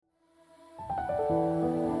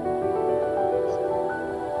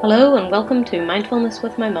Hello and welcome to Mindfulness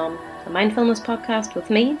with my mum, a mindfulness podcast with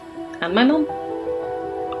me and my mum.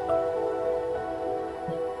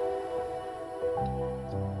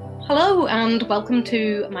 Hello and welcome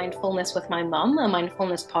to Mindfulness with my mum, a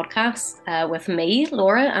mindfulness podcast with me,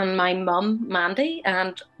 Laura, and my mum, Mandy.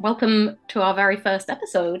 And welcome to our very first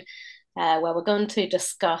episode where we're going to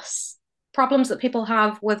discuss problems that people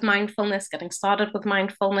have with mindfulness, getting started with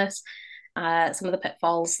mindfulness, some of the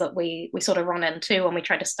pitfalls that we sort of run into when we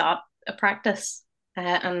try to start a practice.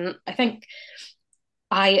 And I think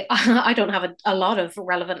I don't have a lot of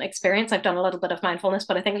relevant experience. I've done a little bit of mindfulness,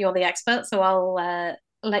 but I think you're the expert, so I'll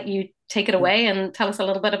let you take it away and tell us a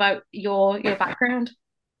little bit about your background.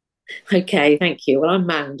 Okay, thank you. Well, I'm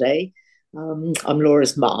Mandy. I'm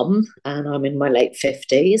Laura's mum, and I'm in my late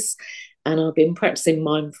 50s. And I've been practicing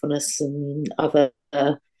mindfulness and other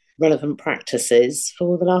relevant practices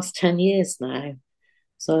for the last 10 years now.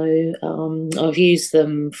 So I've used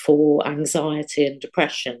them for anxiety and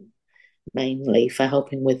depression, mainly for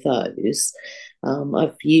helping with those.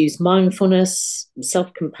 I've used mindfulness,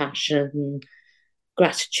 self compassion,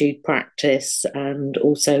 gratitude practice, and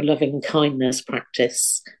also loving kindness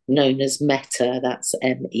practice known as metta. That's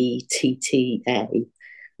METTA,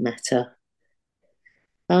 metta.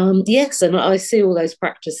 Yes, and I see all those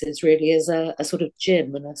practices really as a sort of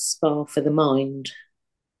gym and a spa for the mind.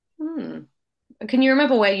 Hmm. Can you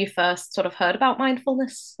remember where you first sort of heard about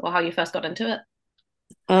mindfulness or how you first got into it?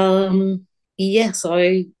 Um, yes,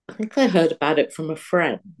 I think I heard about it from a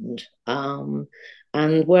friend.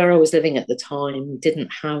 And where I was living at the time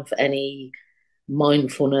didn't have any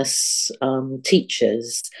mindfulness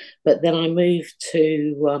teachers. But then I moved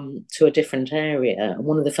to a different area, and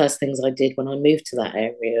one of the first things I did when I moved to that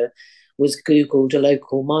area was Googled a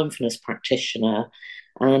local mindfulness practitioner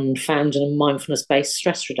and found a mindfulness based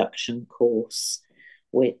stress reduction course,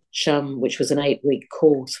 which was an 8 week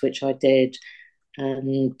course, which I did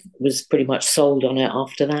and was pretty much sold on it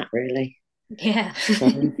after that, really. Yeah.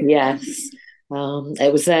 So, yes.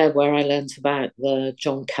 It was there where I learned about the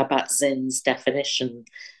John Kabat-Zinn's definition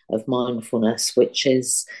of mindfulness, which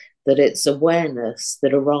is that it's awareness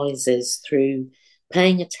that arises through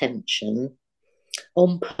paying attention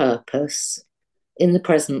on purpose in the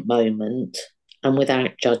present moment and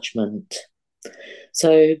without judgment.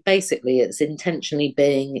 So basically, it's intentionally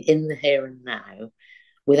being in the here and now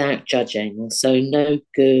without judging. So no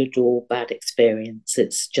good or bad experience.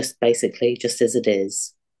 It's just basically just as it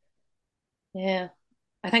is. Yeah.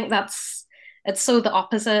 I think it's so the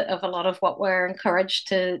opposite of a lot of what we're encouraged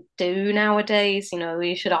to do nowadays. You know,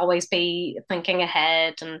 you should always be thinking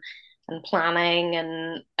ahead and planning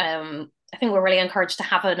and I think we're really encouraged to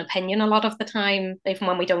have an opinion a lot of the time, even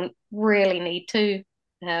when we don't really need to.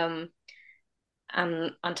 Um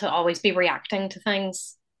and to always be reacting to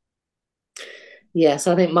things. Yes,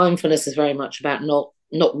 I think mindfulness is very much about not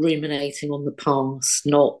ruminating on the past,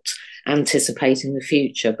 not anticipating the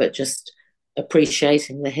future, but just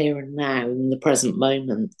appreciating the here and now and the present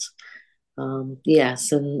moment.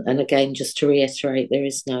 Yes, and again, just to reiterate, there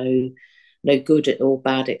is no good or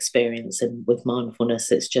bad experience with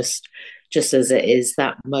mindfulness. It's just as it is,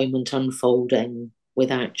 that moment unfolding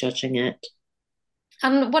without judging it.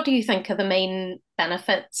 And what do you think are the main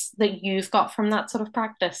benefits that you've got from that sort of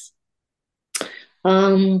practice?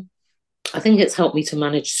 Um, I think it's helped me to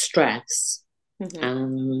manage stress,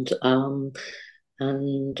 Hmm.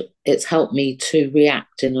 and it's helped me to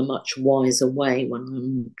react in a much wiser way when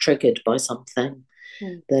I'm triggered by something.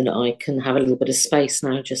 Then I can have a little bit of space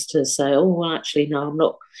now just to say, oh, well, actually, no,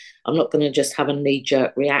 I'm not going to just have a knee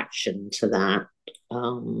jerk reaction to that.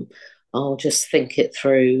 Um, I'll just think it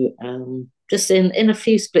through, just in a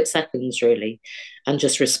few split seconds, really, and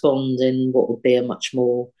just respond in what would be a much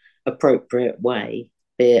more appropriate way,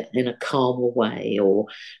 be it in a calmer way, or,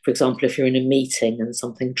 for example, if you're in a meeting and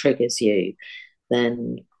something triggers you,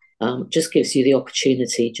 then just gives you the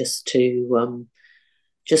opportunity just to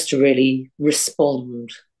really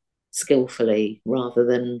respond skillfully rather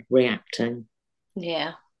than reacting.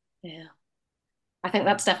 Yeah, yeah. I think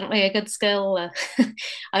that's definitely a good skill.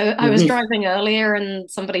 I was driving earlier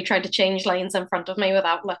and somebody tried to change lanes in front of me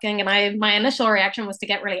without looking, and I my initial reaction was to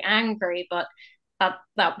get really angry, but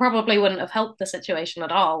that probably wouldn't have helped the situation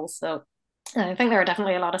at all. So I think there are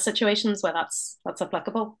definitely a lot of situations where that's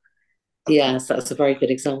applicable. Yes, that's a very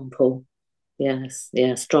good example. Yes,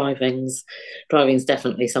 yes, driving's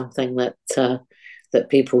definitely something that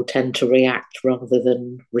people tend to react rather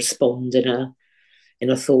than respond in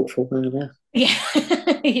a thoughtful manner. Yeah,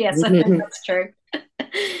 yes, I think that's true.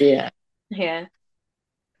 Yeah, Yeah.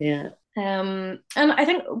 yeah. And I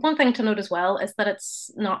think one thing to note as well is that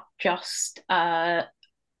it's not just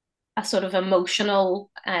a sort of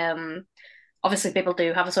emotional, obviously people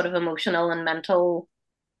do have a sort of emotional and mental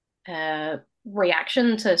uh,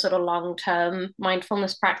 reaction to sort of long-term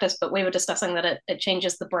mindfulness practice, but we were discussing that it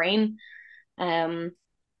changes the brain. Um,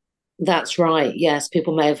 That's right. Yes,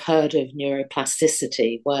 people may have heard of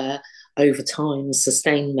neuroplasticity, where over time,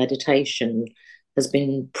 sustained meditation has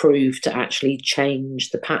been proved to actually change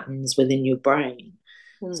the patterns within your brain.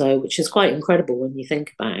 mm, So, which is quite incredible when you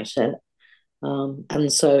think about it.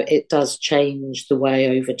 And so it does change the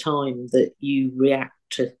way over time that you react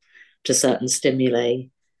to certain stimuli.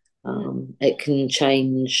 mm, It can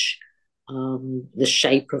change the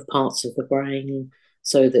shape of parts of the brain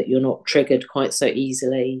so that you're not triggered quite so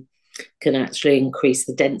easily, can actually increase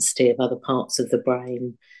the density of other parts of the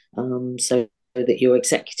brain, so that your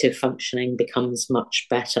executive functioning becomes much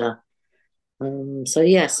better. So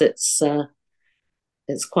yes,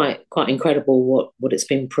 it's quite incredible what it's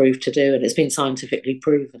been proved to do, and it's been scientifically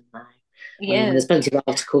proven now. yeah, There's plenty of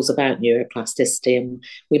articles about neuroplasticity, and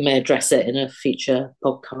we may address it in a future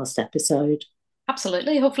podcast episode.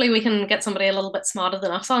 absolutely. Hopefully, we can get somebody a little bit smarter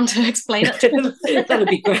than us on to explain it to That'd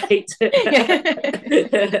be great.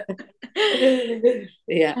 us.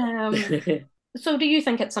 Yeah. So do you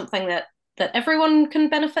think it's something that everyone can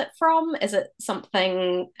benefit from? Is it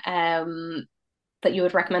something that you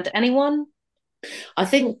would recommend to anyone? I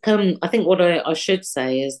think what I should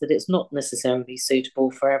say is that it's not necessarily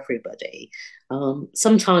suitable for everybody.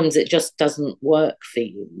 Sometimes it just doesn't work for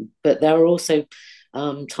you, but there are also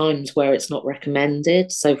times where it's not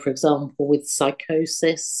recommended. So, for example, with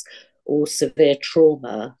psychosis or severe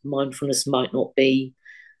trauma, mindfulness might not be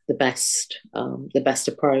the best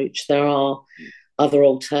approach. There are other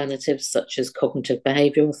alternatives such as cognitive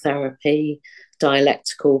behavioral therapy,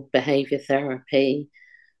 dialectical behavior therapy,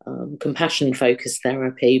 compassion focused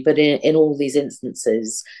therapy. But in all these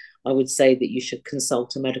instances, I would say that you should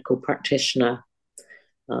consult a medical practitioner.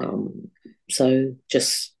 Um, so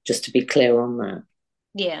just to be clear on that.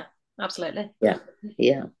 Yeah, absolutely. Yeah,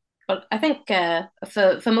 yeah. But I think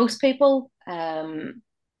for most people,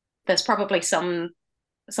 there's probably some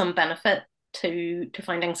benefit to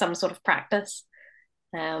finding some sort of practice.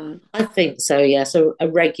 Um, I think so, yeah. So a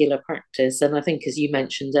regular practice. And I think, as you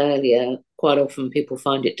mentioned earlier, quite often people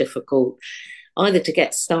find it difficult either to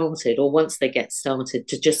get started or once they get started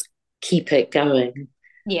to just keep it going.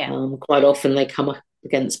 yeah, Quite often they come up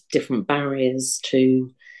against different barriers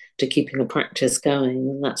to keeping a practice going.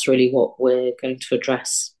 And that's really what we're going to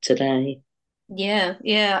address today.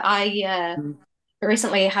 yeah. Mm. I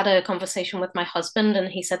recently had a conversation with my husband, and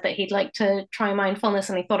he said that he'd like to try mindfulness,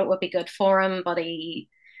 and he thought it would be good for him, but he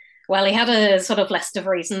had a sort of list of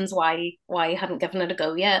reasons why he hadn't given it a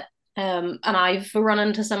go yet. And I've run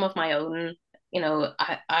into some of my own,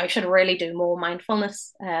 I should really do more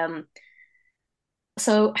mindfulness.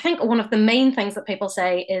 So I think one of the main things that people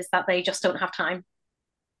say is that they just don't have time.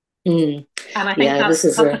 Mm. And I think Yeah, that's this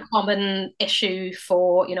is that's a a common issue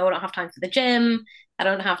for, I don't have time for the gym, I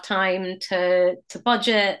don't have time to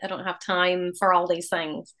budget, I don't have time for all these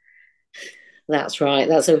things. that's right.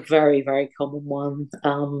 That's a very common one.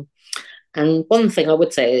 And one thing I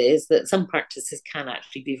would say is that some practices can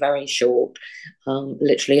actually be very short,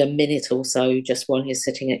 literally a minute or so, just while you're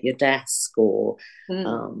sitting at your desk, Mm,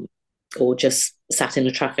 um, or just sat in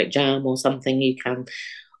a traffic jam or something. You can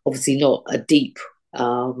obviously not a deep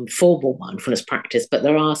formal mindfulness practice, but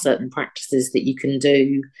there are certain practices that you can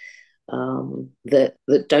do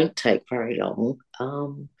that don't take very long.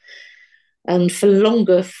 And for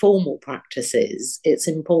longer formal practices, it's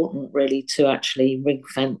important really to actually ring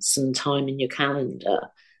fence some time in your calendar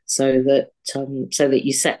so that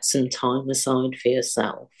you set some time aside for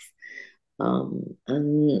yourself.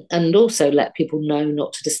 And also let people know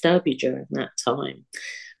not to disturb you during that time.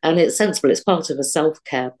 And it's sensible, it's part of a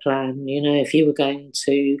self-care plan. If you were going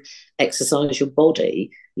to exercise your body,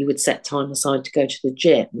 you would set time aside to go to the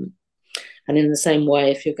gym. And in the same way,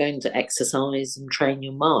 if you're going to exercise and train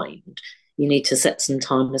your mind, you need to set some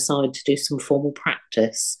time aside to do some formal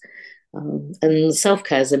practice. And self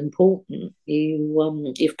care is important.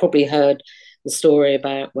 You've probably heard the story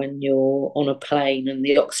about when you're on a plane and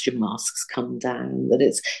the oxygen masks come down, that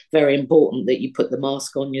it's very important that you put the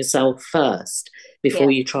mask on yourself first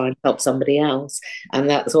before yeah, you try and help somebody else. And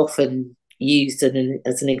that's often used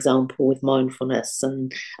as an example with mindfulness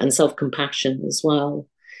and self compassion as well.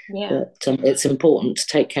 yeah. That it's important to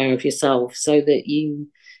take care of yourself so that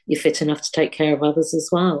you're fit enough to take care of others as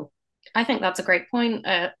well. I think that's a great point.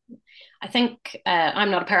 I think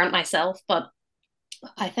I'm not a parent myself, but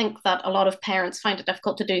I think that a lot of parents find it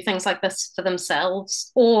difficult to do things like this for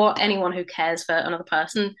themselves or anyone who cares for another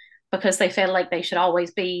person because they feel like they should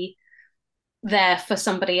always be there for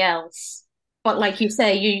somebody else. But like you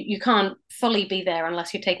say, you can't fully be there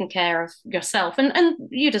unless you're taking care of yourself, and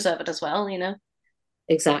you deserve it as well, you know.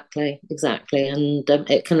 Exactly, exactly. And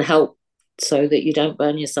it can help so that you don't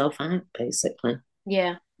burn yourself out, basically.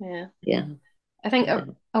 Yeah, yeah. Yeah, I think yeah.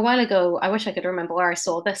 a while ago, I wish I could remember where I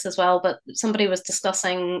saw this as well, but somebody was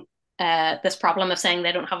discussing this problem of saying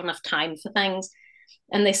they don't have enough time for things.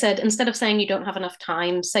 And they said, instead of saying you don't have enough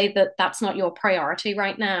time, say that that's not your priority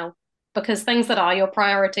right now. Because things that are your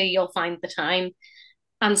priority, you'll find the time.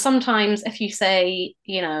 And sometimes if you say,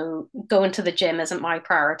 going to the gym isn't my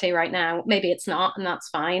priority right now, maybe it's not, and that's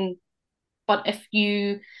fine. But if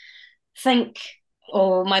you think,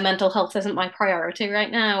 oh, my mental health isn't my priority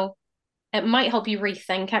right now, it might help you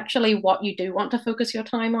rethink actually what you do want to focus your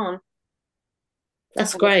time on.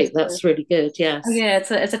 That's I guess great. That's really good. oh Yes, yeah,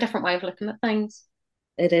 it's a different way of looking at things.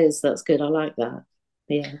 it is. That's good. I like that.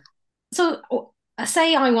 Yeah. So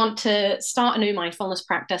say I want to start a new mindfulness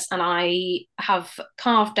practice and I have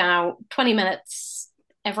carved out 20 minutes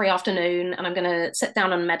every afternoon and I'm going to sit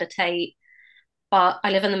down and meditate, but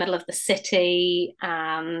I live in the middle of the city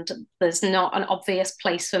and there's not an obvious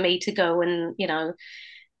place for me to go and,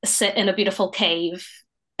 sit in a beautiful cave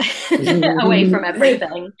away from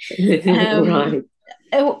everything. Um, Right.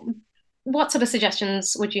 oh, what sort of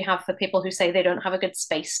suggestions would you have for people who say they don't have a good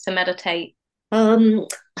space to meditate? Um,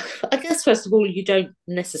 I guess first of all, you don't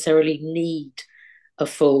necessarily need a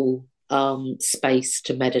full space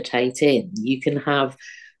to meditate in. You can have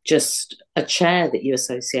just a chair that you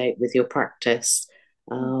associate with your practice,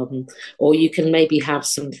 or you can maybe have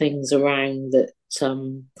some things around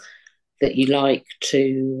that you like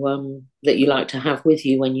to have with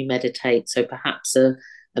you when you meditate. So perhaps a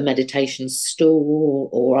meditation stool,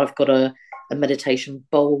 or I've got a meditation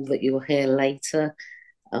bowl that you'll hear later.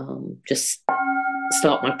 Just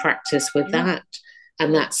start my practice with Yeah. that.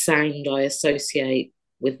 And that sound I associate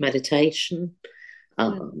with meditation.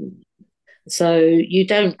 Mm. Um, so you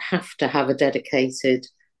don't have to have a dedicated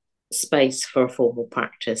space for a formal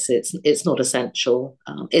practice. It's not essential.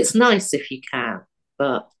 It's nice if you can,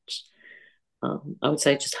 but I would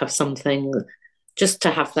say just have something, just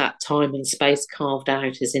to have that time and space carved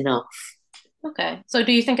out is enough. Okay. So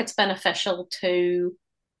do you think it's beneficial to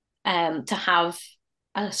have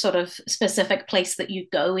a sort of specific place that you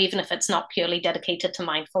go, even if it's not purely dedicated to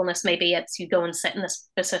mindfulness? Maybe it's you go and sit in a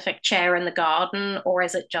specific chair in the garden, or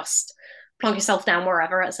is it just plonk yourself down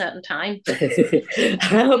wherever at a certain time? I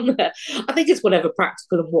think it's whatever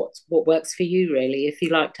practical and what works for you really. If you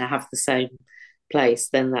like to have the same place,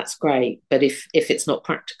 then that's great. But if it's not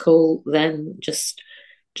practical, then just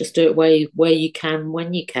do it where you can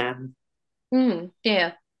when you can.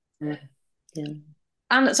 Yeah. Yeah. Yeah.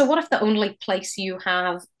 And so what if the only place you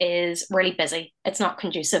have is really busy? It's not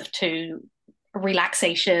conducive to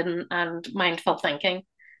relaxation and mindful thinking.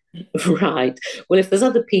 Right. Well, if there's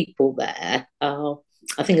other people there,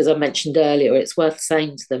 I think as I mentioned earlier, it's worth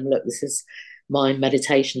saying to them, look, this is my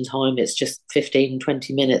meditation time. It's just 15,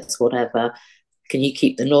 20 minutes, whatever. Can you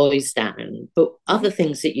keep the noise down? But other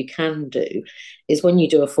things that you can do is when you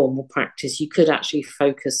do a formal practice, you could actually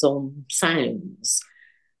focus on sounds,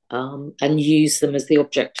 and use them as the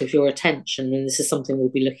object of your attention. And this is something we'll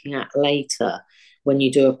be looking at later when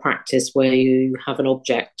you do a practice where you have an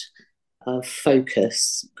object of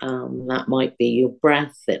focus. That might be your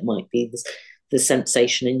breath, it might be the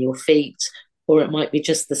sensation in your feet, or it might be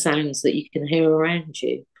just the sounds that you can hear around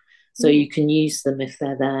you. So Mm. you can use them if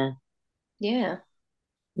they're there. Yeah.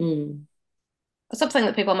 Mm. Something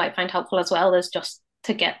that people might find helpful as well is just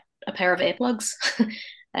to get a pair of earplugs.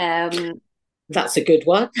 um, That's a good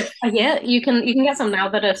one. yeah, you can get some now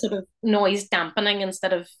that are sort of noise dampening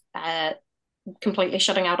instead of completely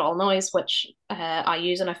shutting out all noise, which I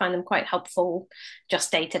use and I find them quite helpful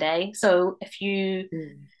just day to day. So Mm.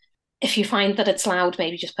 if you find that it's loud,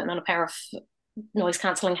 maybe just putting on a pair of noise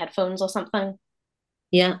cancelling headphones or something.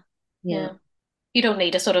 Yeah, yeah. Yeah. You don't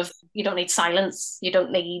need silence. You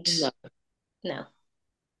don't need No, no.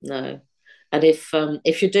 no. And if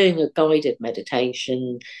you're doing a guided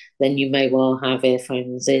meditation, then you may well have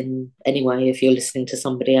earphones in anyway if you're listening to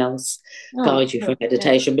somebody else Oh, guide you for good. Yeah.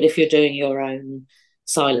 meditation. But if you're doing your own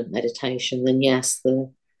silent meditation, then yes,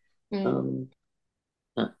 the Mm. um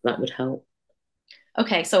that would help.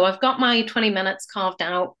 Okay, so I've got my 20 minutes carved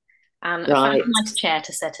out and I found a Right. nice chair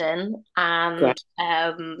to sit in. And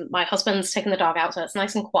Great. my husband's taking the dog out, so it's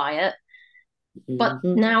nice and quiet. But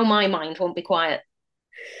Hmm. now my mind won't be quiet.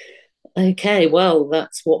 Okay, well,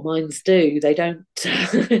 that's what minds do. They don't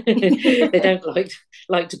they don't like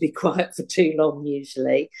like to be quiet for too long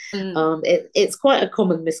usually. Mm, It's quite a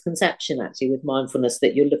common misconception actually with mindfulness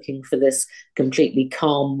that you're looking for this completely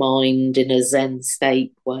calm mind in a Zen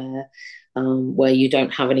state where you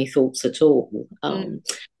don't have any thoughts at all. mm,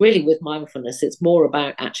 Really, with mindfulness, it's more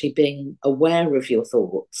about actually being aware of your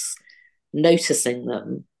thoughts, noticing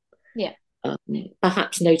them, yeah, um,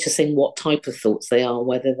 perhaps noticing what type of thoughts they are,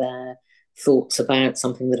 whether they're thoughts about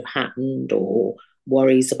something that have happened or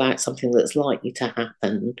worries about something that's likely to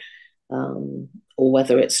happen, um, or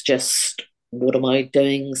whether it's just what am I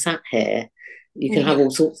doing sat here. You can yeah, have all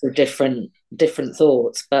sorts of different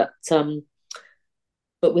thoughts, but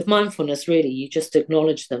with mindfulness, really, you just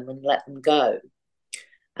acknowledge them and let them go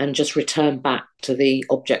and just return back to the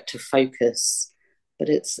object of focus. But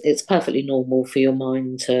it's perfectly normal for your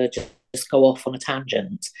mind to just go off on a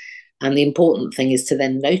tangent. And the important thing is to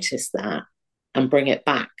then notice that and bring it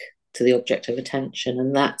back to the object of attention.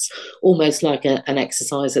 And that's almost like an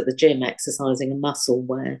exercise at the gym, exercising a muscle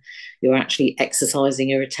where you're actually exercising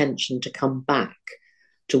your attention to come back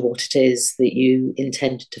to what it is that you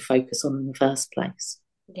intended to focus on in the first place.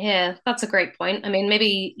 yeah. That's a great point. I mean,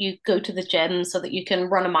 maybe you go to the gym so that you can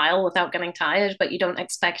run a mile without getting tired, but you don't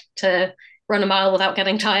expect to run a mile without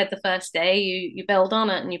getting tired the first day. You build on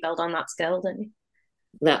it and you build on that skill, don't you?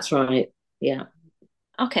 That's right. Yeah.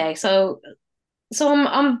 Okay, so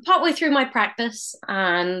I'm partway through my practice,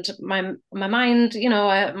 and my mind,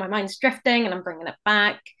 my mind's drifting, and I'm bringing it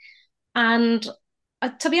back. And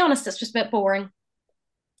to be honest, it's just a bit boring.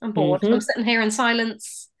 I'm bored. I'm Mm-hmm. sitting here in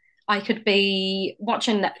silence. I could be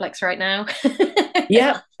watching Netflix right now.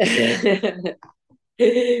 Yeah.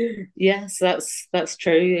 Yes, that's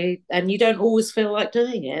true. And you don't always feel like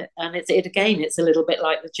doing it. And it again, it's a little bit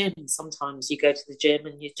like the gym. Sometimes you go to the gym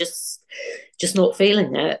and you're just not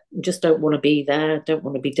feeling it. You just don't want to be there, don't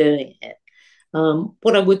want to be doing it.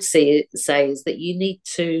 What I would say is that you need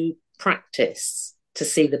to practice to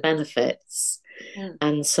see the benefits. Mm,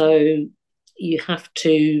 And so you have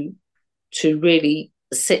to really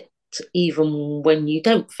sit even when you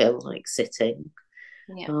don't feel like sitting.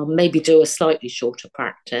 yeah. Maybe do a slightly shorter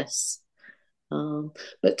practice, um,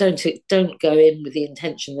 but don't go in with the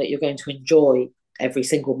intention that you're going to enjoy every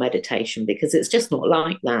single meditation because it's just not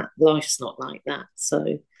like that. Life's not like that.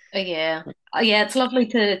 So Yeah. Yeah, it's lovely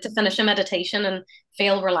to finish a meditation and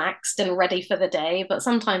feel relaxed and ready for the day, but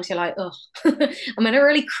sometimes you're like, oh, I'm in a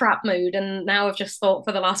really crap mood, and now I've just thought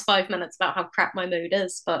for the last 5 minutes about how crap my mood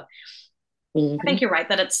is. But I think mhm, you're right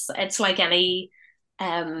that it's like any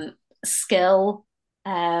um skill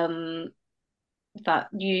um that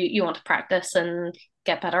you want to practice and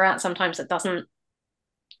get better at. Sometimes it doesn't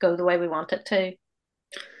go the way we want it to.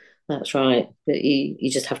 that's right. But you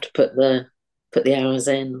just have to put the hours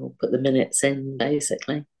in or put the minutes in,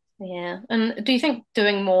 basically. Yeah. And do you think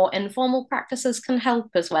doing more informal practices can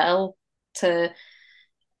help as well to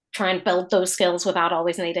try and build those skills without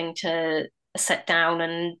always needing to sit down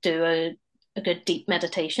and do a good deep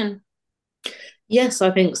meditation? Yes,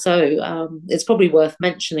 I think so. It's probably worth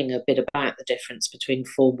mentioning a bit about the difference between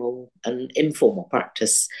formal and informal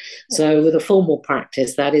practice. Yeah. So, with a formal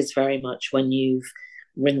practice, that is very much when you've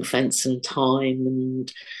ring fenced some time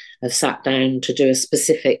and have sat down to do a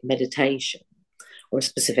specific meditation or a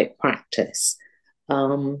specific practice.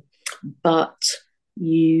 Um, but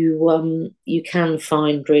you can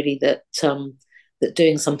find really that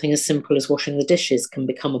doing something as simple as washing the dishes can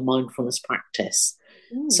become a mindfulness practice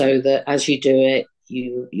Mm, so that as you do it,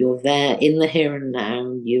 you're there in the here and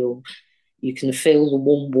now. You can feel the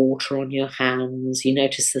warm water on your hands. You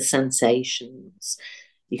notice the sensations.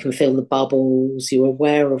 You can feel the bubbles. You're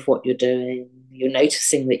aware of what you're doing. You're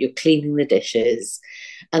noticing that you're cleaning the dishes,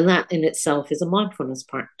 and that in itself is a mindfulness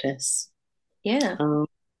practice. yeah, Um,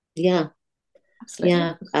 yeah, absolutely.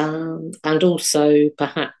 yeah, and also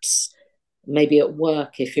perhaps maybe at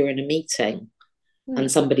work if you're in a meeting and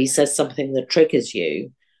Mm, somebody says something that triggers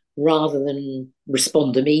you, rather than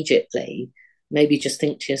respond immediately, maybe just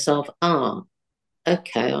think to yourself,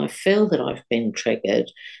 okay, I feel that I've been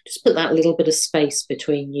triggered. Just put that little bit of space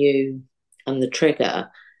between you and the trigger.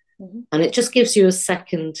 mhm. And it just gives you a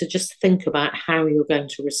second to just think about how you're going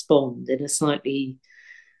to respond in a slightly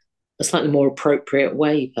more appropriate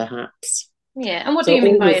way, perhaps. Yeah. And what do So you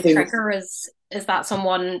mean all by of a these, trigger? Is that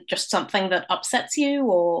someone just something that upsets you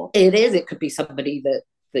or it could be somebody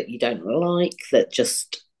that you don't like, that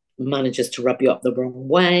just manages to rub you up the wrong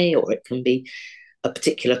way, or it can be a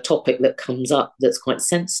particular topic that comes up that's quite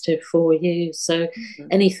sensitive for you. So Mhm.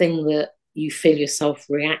 anything that you feel yourself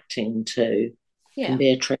reacting to can Yeah,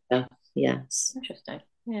 be a trigger. Yes. interesting.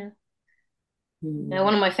 Yeah. Now, Mm.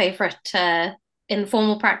 one of my favorite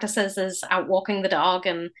informal practices is out walking the dog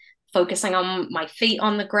and focusing on my feet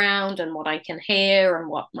on the ground and what I can hear and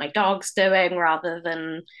what my dog's doing rather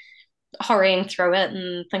than hurrying through it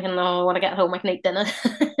and thinking, oh, I want to get home, I can eat dinner.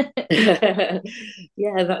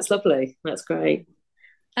 Yeah, that's lovely. That's great.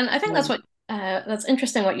 And I think Mm. that's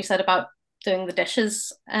interesting what you said about doing the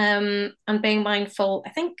dishes and being mindful. I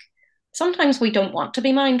think sometimes we don't want to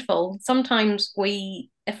be mindful. Sometimes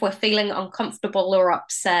if we're feeling uncomfortable or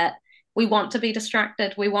upset, we want to be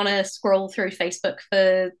distracted. We want to scroll through Facebook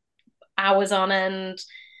for hours on end.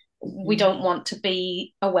 We Mhm. don't want to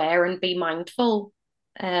be aware and be mindful.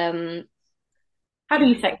 Um, how do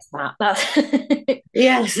you fix that? That's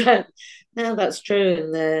Yes, no, that's true.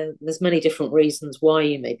 And there's many different reasons why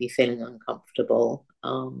you may be feeling uncomfortable.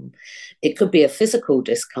 It could be a physical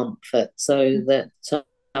discomfort, so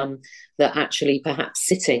um, that actually perhaps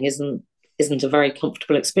sitting isn't a very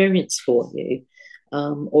comfortable experience for you,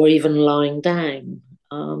 or even lying down.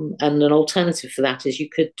 And an alternative for that is you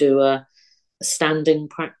could do a standing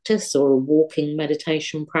practice or a walking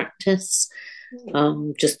meditation practice,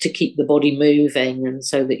 just to keep the body moving and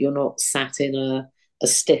so that you're not sat in a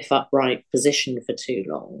stiff upright position for too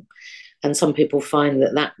long. And some people find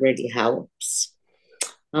that that really helps.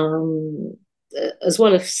 Um, as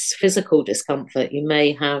well as physical discomfort, you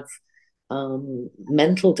may have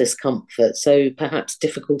mental discomfort. So perhaps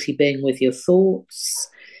difficulty being with your thoughts.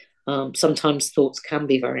 Sometimes thoughts can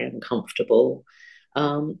be very uncomfortable.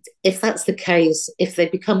 If that's the case, if they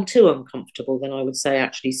become too uncomfortable, then I would say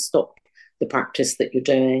actually stop the practice that you're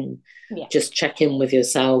doing. yeah. Just check in with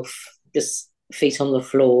yourself, just feet on the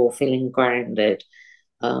floor, feeling grounded.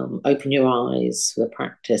 Open your eyes for the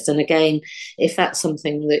practice. And again, if that's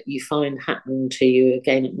something that you find happening to you,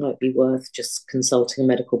 again, it might be worth just consulting a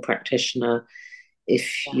medical practitioner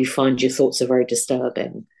if you find your thoughts are very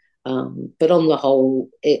disturbing. But on the whole,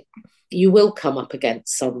 you will come up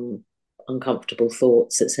against some uncomfortable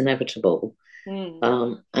thoughts. It's inevitable.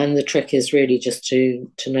 Mm. And the trick is really just to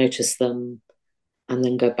notice them and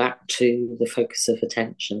then go back to the focus of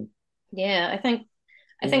attention. Yeah, I think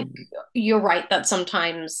Mm. you're right that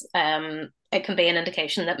sometimes it can be an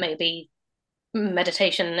indication that maybe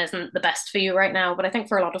meditation isn't the best for you right now. But I think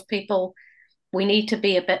for a lot of people, we need to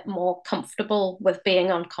be a bit more comfortable with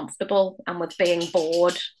being uncomfortable and with being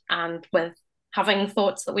bored and with having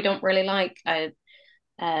thoughts that we don't really like.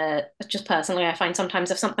 Just personally, I find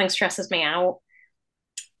sometimes if something stresses me out,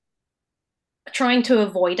 trying to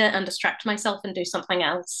avoid it and distract myself and do something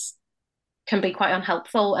else can be quite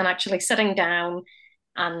unhelpful. And actually sitting down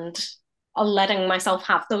and letting myself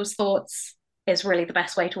have those thoughts is really the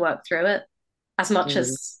best way to work through it, as much Mm.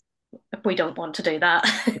 as we don't want to do that.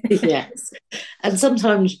 Yes. And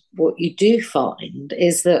sometimes what you do find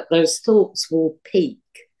is that those thoughts will peak.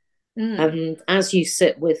 Mm, And as you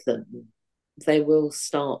sit with them, they will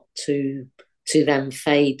start to then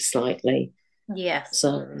fade slightly. yes.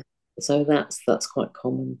 So that's quite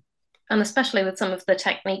common. And especially with some of the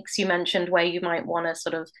techniques you mentioned, where you might want to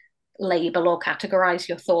sort of label or categorize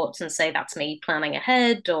your thoughts and say, that's me planning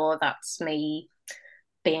ahead, or that's me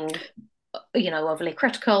being, overly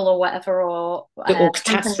critical or whatever, or Or something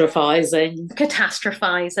catastrophizing. That's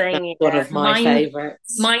catastrophizing. one of my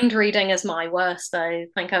favourites. Mind reading is my worst. I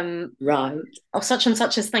think Right. such and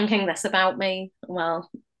such is thinking this about me. Well,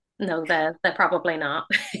 no, they're probably not.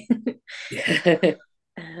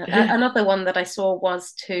 Another one that I saw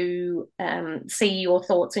was to see your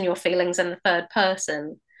thoughts and your feelings in the third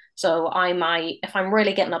person. So I might, if I'm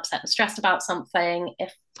really getting upset and stressed about something,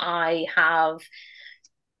 if I have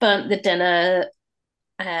burnt the dinner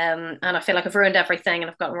and I feel like I've ruined everything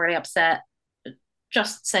and I've gotten really upset,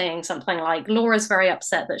 just saying something like, Laura's very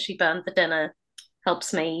upset that she burned the dinner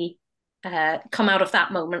helps me come out of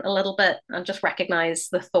that moment a little bit and just recognize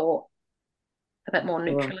the thought a bit more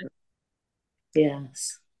Right. neutrally.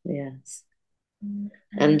 Yes. Yes. Uh,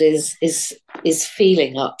 And is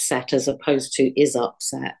feeling upset as opposed to is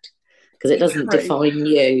upset, because it doesn't True. define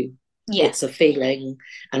you. Yeah. It's a feeling,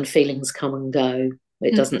 and feelings come and go.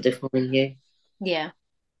 It Mhm. doesn't define you. Yeah,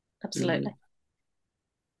 Mm. absolutely.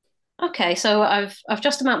 Okay, so I've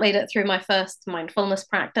just about made it through my first mindfulness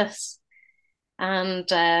practice, and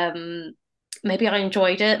maybe I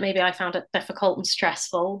enjoyed it, maybe I found it difficult and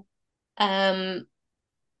stressful. Um,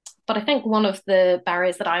 but I think one of the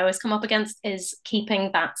barriers that I always come up against is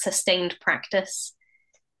keeping that sustained practice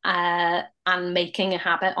and making a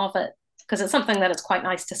habit of it, because it's something that it's quite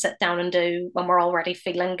nice to sit down and do when we're already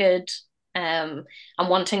feeling good and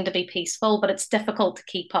wanting to be peaceful, but it's difficult to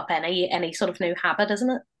keep up any sort of new habit, isn't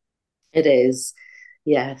it? It is,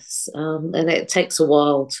 yes, and it takes a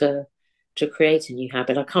while to create a new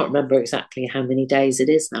habit. I can't remember exactly how many days it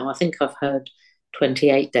is now. I think I've heard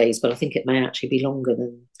 28 days, but I think it may actually be longer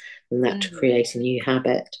and that to Mm. create a new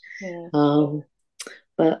habit. Yeah. Um,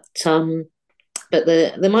 but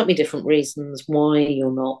there might be different reasons why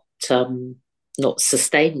you're not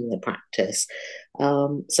sustaining the practice.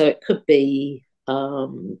 So it could be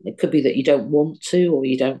that you don't want to, or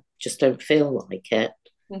you don't feel like it.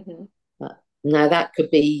 Hmm. Now that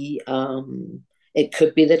could be it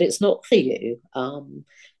could be that it's not for you,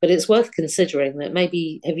 but it's worth considering that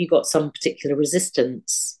maybe have you got some particular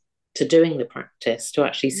resistance to doing the practice, to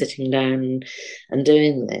actually sitting down and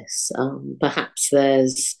doing this. Perhaps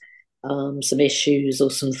there's some issues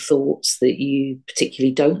or some thoughts that you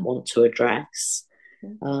particularly don't want to address.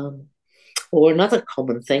 Um, or another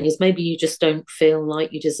common thing is maybe you just don't feel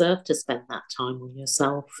like you deserve to spend that time on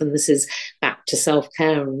yourself. And this is back to self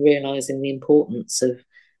care and realizing the importance of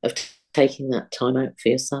taking that time out for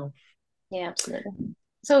yourself. Yeah, absolutely.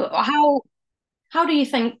 So how do you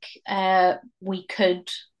think we could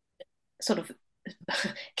sort of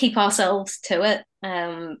keep ourselves to it?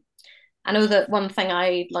 I know that one thing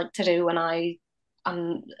I like to do when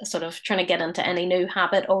I'm sort of trying to get into any new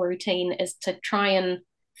habit or routine is to try and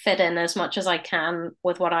fit in as much as I can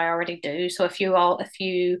with what I already do. So if you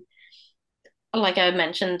like I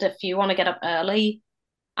mentioned, if you want to get up early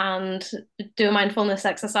and do a mindfulness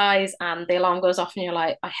exercise and the alarm goes off and you're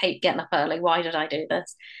like, I hate getting up early. Why did I do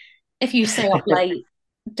this? If you stay up late,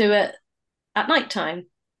 do it at night time.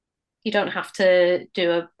 You don't have to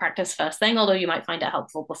do a practice first thing, although you might find it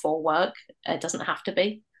helpful before work. It doesn't have to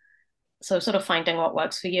be. So sort of finding what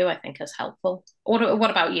works for you, I think, is helpful. What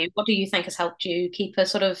about you? What do you think has helped you keep a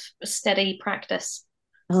sort of steady practice?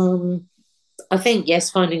 um, I think yes,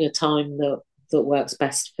 finding a time that works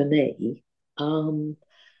best for me, um,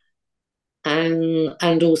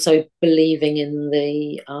 and also believing in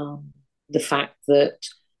the fact that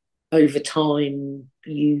over time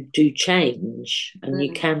you do change and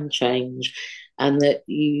you Mm, can change, and that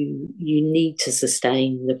you need to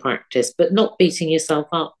sustain the practice, but not beating yourself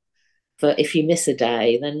up for if you miss a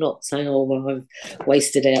day, then not saying, oh well, I've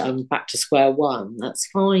wasted it, I'm back to square one. That's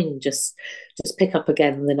fine. Just pick up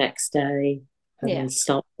again the next day yeah. and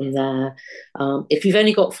start from there. If you've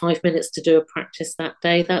only got 5 minutes to do a practice that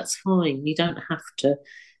day, that's fine. You don't have to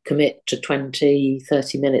commit to 20,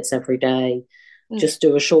 30 minutes every day. Mm, Just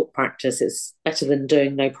do a short practice. It's better than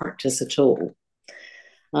doing no practice at all.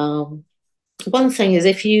 Um, One thing is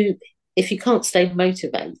if you can't stay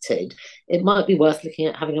motivated, it might be worth looking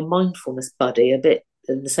at having a mindfulness buddy, a bit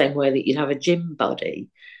in the same way that you'd have a gym buddy.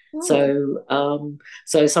 oh,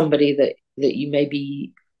 So somebody that you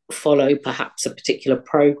maybe follow perhaps a particular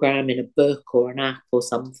program in a book or an app or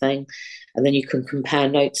something, and then you can compare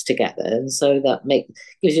notes together, and so that make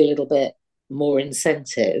gives you a little bit more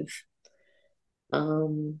incentive.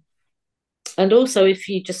 Um, and also, if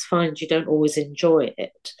you just find you don't always enjoy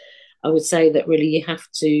it, I would say that really you have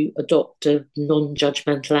to adopt a non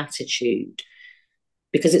judgmental attitude,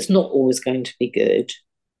 because it's not always going to be good.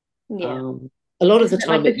 yeah. Um, a lot of It's a the bit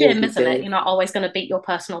like time the it will gym, be isn't it? good. You're not always going to beat your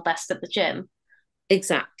personal best at the gym.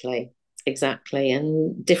 Exactly. Exactly.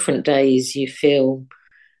 And different days you feel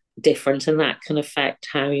different, and that can affect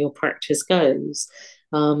how your practice goes.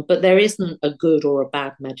 But there isn't a good or a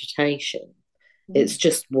bad meditation. Mm. It's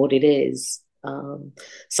just what it is.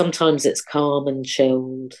 Sometimes it's calm and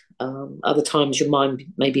chilled. Other times your mind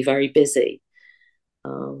may be very busy,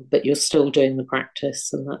 but you're still doing the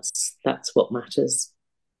practice, and that's what matters.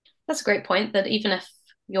 That's a great point. That even if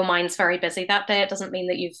your mind's very busy that day, it doesn't mean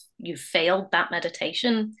that you've failed that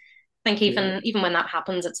meditation. I think Yeah, even when that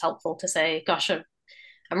happens, it's helpful to say, "Gosh,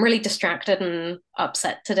 I'm really distracted and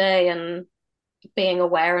upset today," and being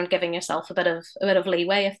aware and giving yourself a bit of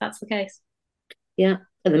leeway if that's the case. yeah,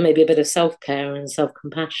 and then maybe a bit of self care and self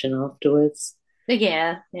compassion afterwards. But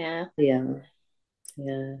yeah, yeah. Yeah,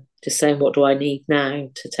 yeah. Just saying, what do I need now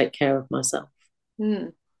to take care of myself?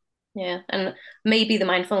 Mm, yeah. And maybe the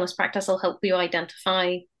mindfulness practice will help you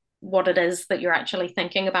identify what it is that you're actually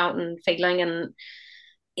thinking about and feeling. And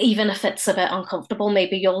even if it's a bit uncomfortable,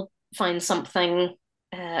 maybe you'll find something,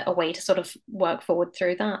 a way to sort of work forward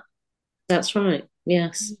through that. That's right.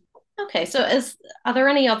 Yes. Okay, so are there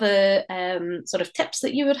any other sort of tips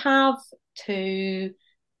that you would have to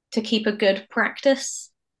to keep a good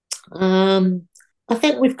practice? Um, I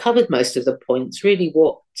think we've covered most of the points. Really,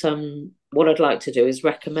 what I'd like to do is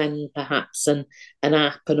recommend perhaps an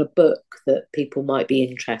app and a book that people might be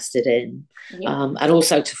interested in, Yeah, and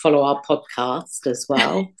also to follow our podcast as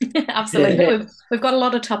well. absolutely. We've got a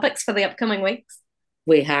lot of topics for the upcoming weeks.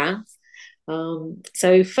 We have.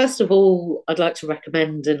 So first of all, I'd like to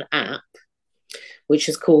recommend an app which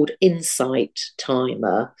is called Insight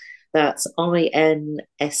Timer. That's INSIGHT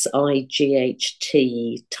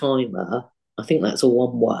Timer. I think that's all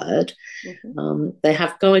one word. Mm-hmm. They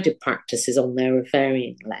have guided practices on there of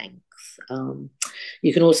varying length.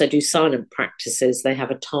 You can also do silent practices. They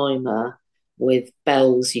have a timer with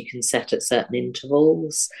bells you can set at certain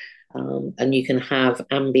intervals, and you can have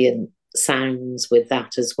ambient sounds with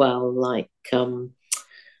that as well, like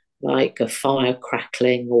a fire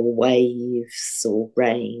crackling or waves or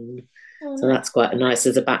rain. Oh, So nice. that's quite nice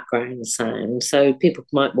as a background sound. So people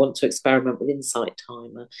might want to experiment with Insight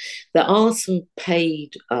Timer. There are some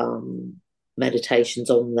paid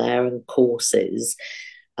meditations on there and courses,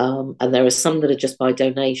 and there are some that are just by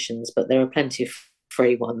donations, but there are plenty of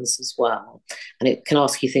free ones as well. And it can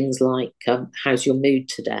ask you things like, how's your mood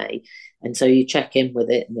today? And so you check in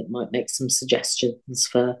with it, and it might make some suggestions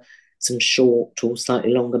for some short or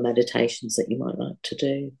slightly longer meditations that you might like to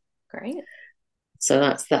do. Great. So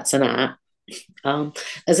that's an app.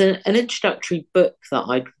 As an introductory book that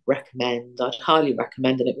I'd highly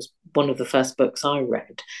recommend, and it was one of the first books I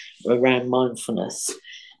read around mindfulness,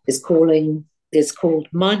 is called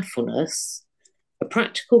Mindfulness, a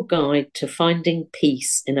practical guide to finding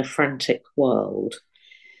peace in a frantic world.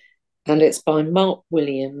 And it's by Mark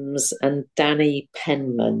Williams and Danny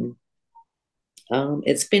Penman.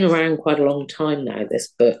 It's been around quite a long time now, this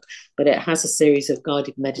book, but it has a series of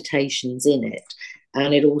guided meditations in it.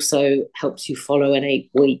 And it also helps you follow an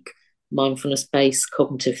 8-week mindfulness-based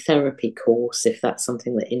cognitive therapy course, if that's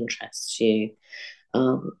something that interests you.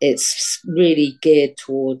 It's really geared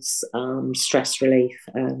towards stress relief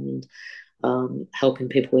and helping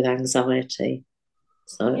people with anxiety.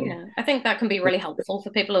 So, Yeah, I think that can be really helpful for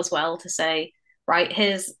people as well to say, right,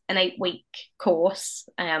 here's an 8-week course.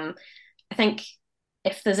 I think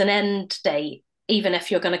if there's an end date, even if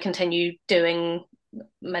you're going to continue doing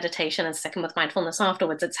meditation and sticking with mindfulness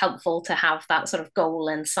afterwards, it's helpful to have that sort of goal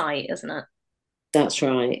in sight, isn't it? that's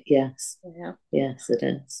right. Yes. Yeah. Yes, it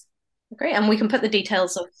is. Great. And we can put the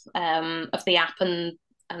details of the app and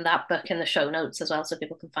that book in the show notes as well so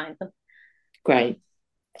people can find them. Great.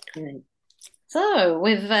 Great. So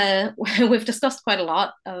we've discussed quite a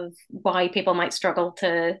lot of why people might struggle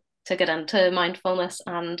to get into mindfulness,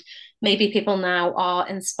 and maybe people now are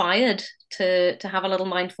inspired to have a little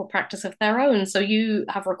mindful practice of their own. So you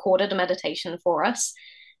have recorded a meditation for us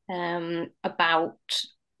about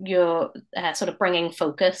your sort of bringing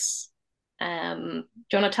focus. Do you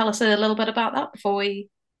want to tell us a little bit about that before we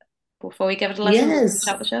give it a listen and finish Yes,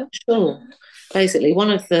 out the show? sure. Basically, one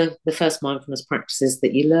of the first mindfulness practices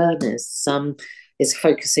that you learn is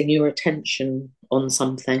focusing your attention on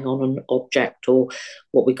something, on an object, or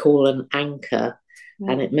what we call an anchor.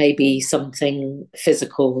 And Mm. it may be something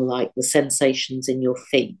physical, like the sensations in your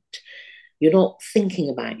feet. You're not thinking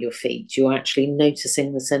about your feet, you're actually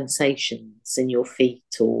noticing the sensations in your feet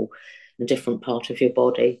or a different part of your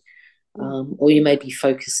body. Mm. Or you may be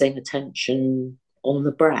focusing attention on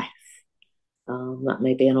the breath. That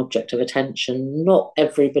may be an object of attention. Not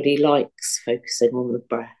everybody likes focusing on the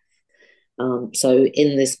breath. So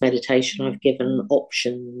in this meditation, I've given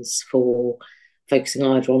options for focusing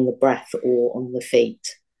either on the breath or on the feet,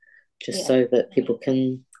 just Yeah. so that people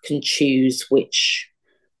can choose which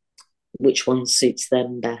one suits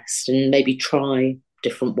them best, and maybe try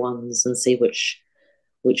different ones and see which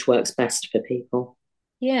works best for people.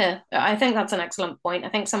 Yeah, I think that's an excellent point. I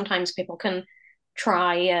think sometimes people can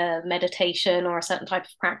try a meditation or a certain type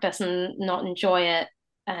of practice and not enjoy it,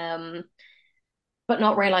 um, but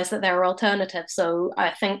not realize that there are alternatives. So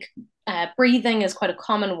I think breathing is quite a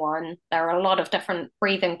common one. There are a lot of different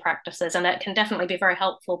breathing practices, and it can definitely be very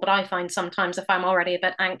helpful. But I find sometimes if I'm already a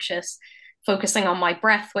bit anxious, focusing on my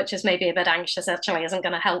breath, which is maybe a bit anxious, actually isn't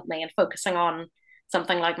going to help me. And focusing on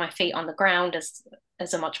something like my feet on the ground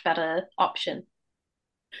is a much better option.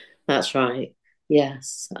 That's right.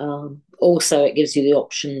 Yes. Also, it gives you the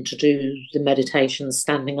option to do the meditation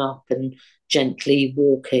standing up and gently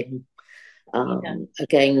walking. Yeah.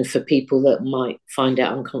 Again, for people that might find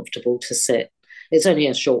it uncomfortable to sit. It's only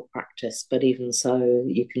a short practice, but even so,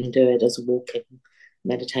 you can do it as a walking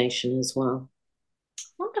meditation as well.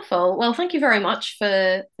 Wonderful. Well, thank you very much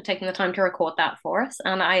for taking the time to record that for us.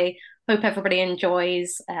 And I hope everybody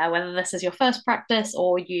enjoys, whether this is your first practice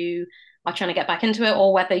or you are trying to get back into it,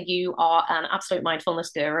 or whether you are an absolute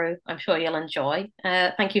mindfulness guru. I'm sure you'll enjoy.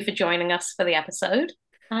 Thank you for joining us for the episode.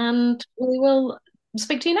 And we will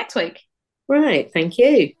speak to you next week. Right. Thank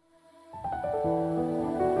you.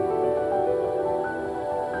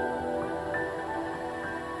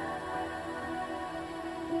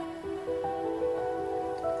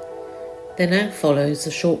 There now follows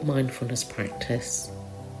a short mindfulness practice,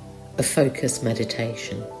 a focus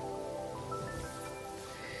meditation.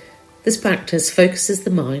 This practice focuses the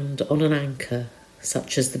mind on an anchor,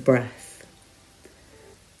 such as the breath.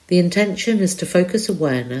 The intention is to focus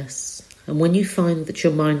awareness, and when you find that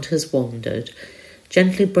your mind has wandered,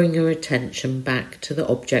 gently bring your attention back to the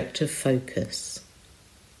object of focus.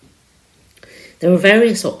 There are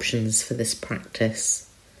various options for this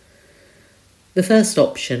practice. The first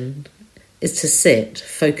option is to sit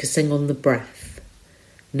focusing on the breath,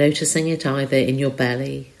 noticing it either in your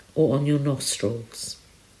belly or on your nostrils.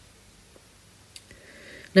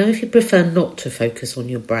 Now, if you prefer not to focus on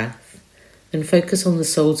your breath, then focus on the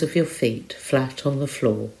soles of your feet flat on the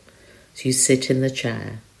floor as you sit in the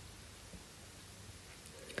chair.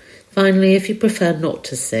 Finally, if you prefer not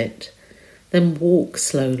to sit, then walk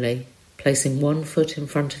slowly, placing one foot in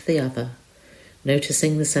front of the other,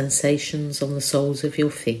 noticing the sensations on the soles of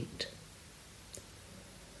your feet.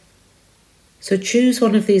 So choose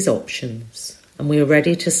one of these options, and we are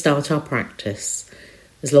ready to start our practice,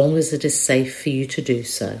 as long as it is safe for you to do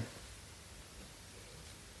so.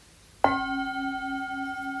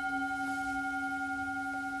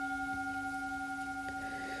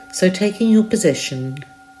 So taking your position,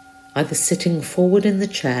 either sitting forward in the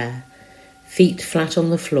chair, feet flat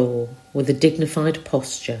on the floor with a dignified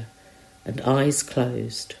posture and eyes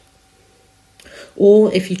closed.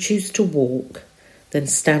 Or if you choose to walk, then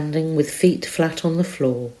standing with feet flat on the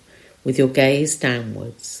floor with your gaze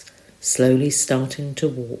downwards, slowly starting to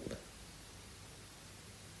walk.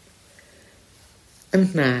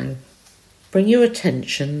 And now, bring your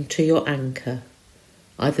attention to your anchor,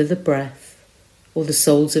 either the breath or the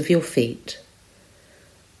soles of your feet,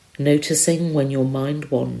 noticing when your mind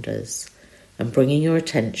wanders and bringing your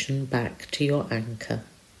attention back to your anchor.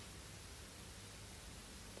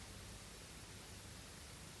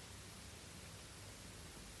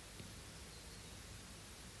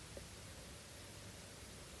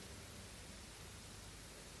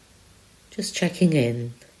 Just checking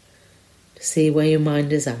in to see where your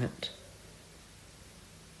mind is at.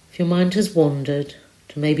 If your mind has wandered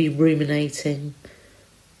to maybe ruminating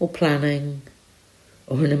or planning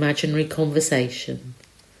or an imaginary conversation,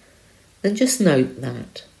 then just note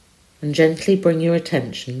that and gently bring your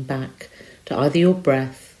attention back to either your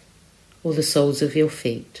breath or the soles of your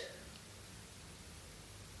feet.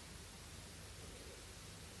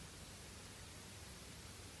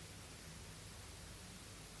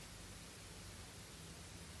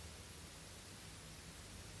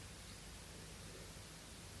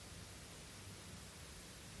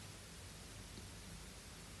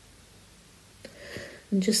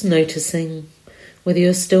 And just noticing whether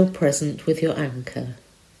you're still present with your anchor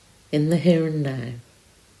in the here and now.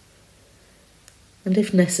 And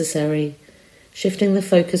if necessary, shifting the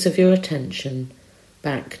focus of your attention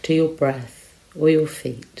back to your breath or your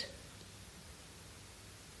feet.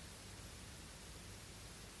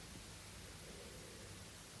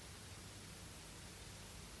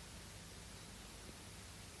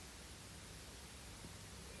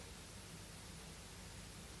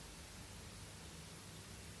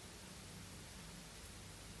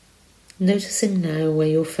 Noticing now where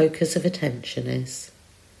your focus of attention is.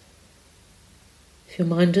 If your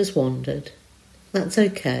mind has wandered, that's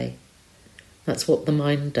okay. That's what the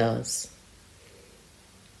mind does.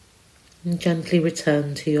 And gently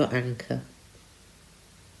return to your anchor.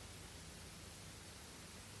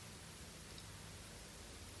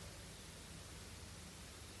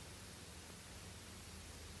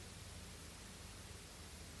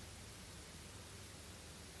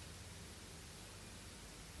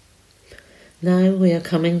 Now we are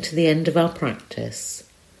coming to the end of our practice,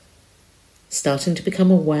 starting to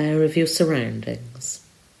become aware of your surroundings,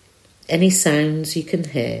 any sounds you can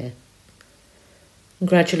hear, and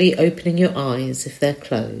gradually opening your eyes if they're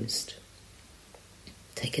closed.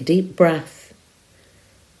 Take a deep breath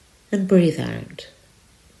and breathe out,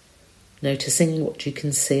 noticing what you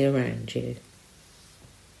can see around you.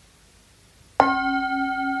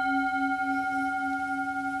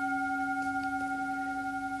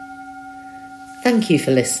 Thank you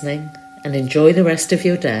for listening and enjoy the rest of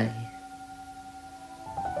your day.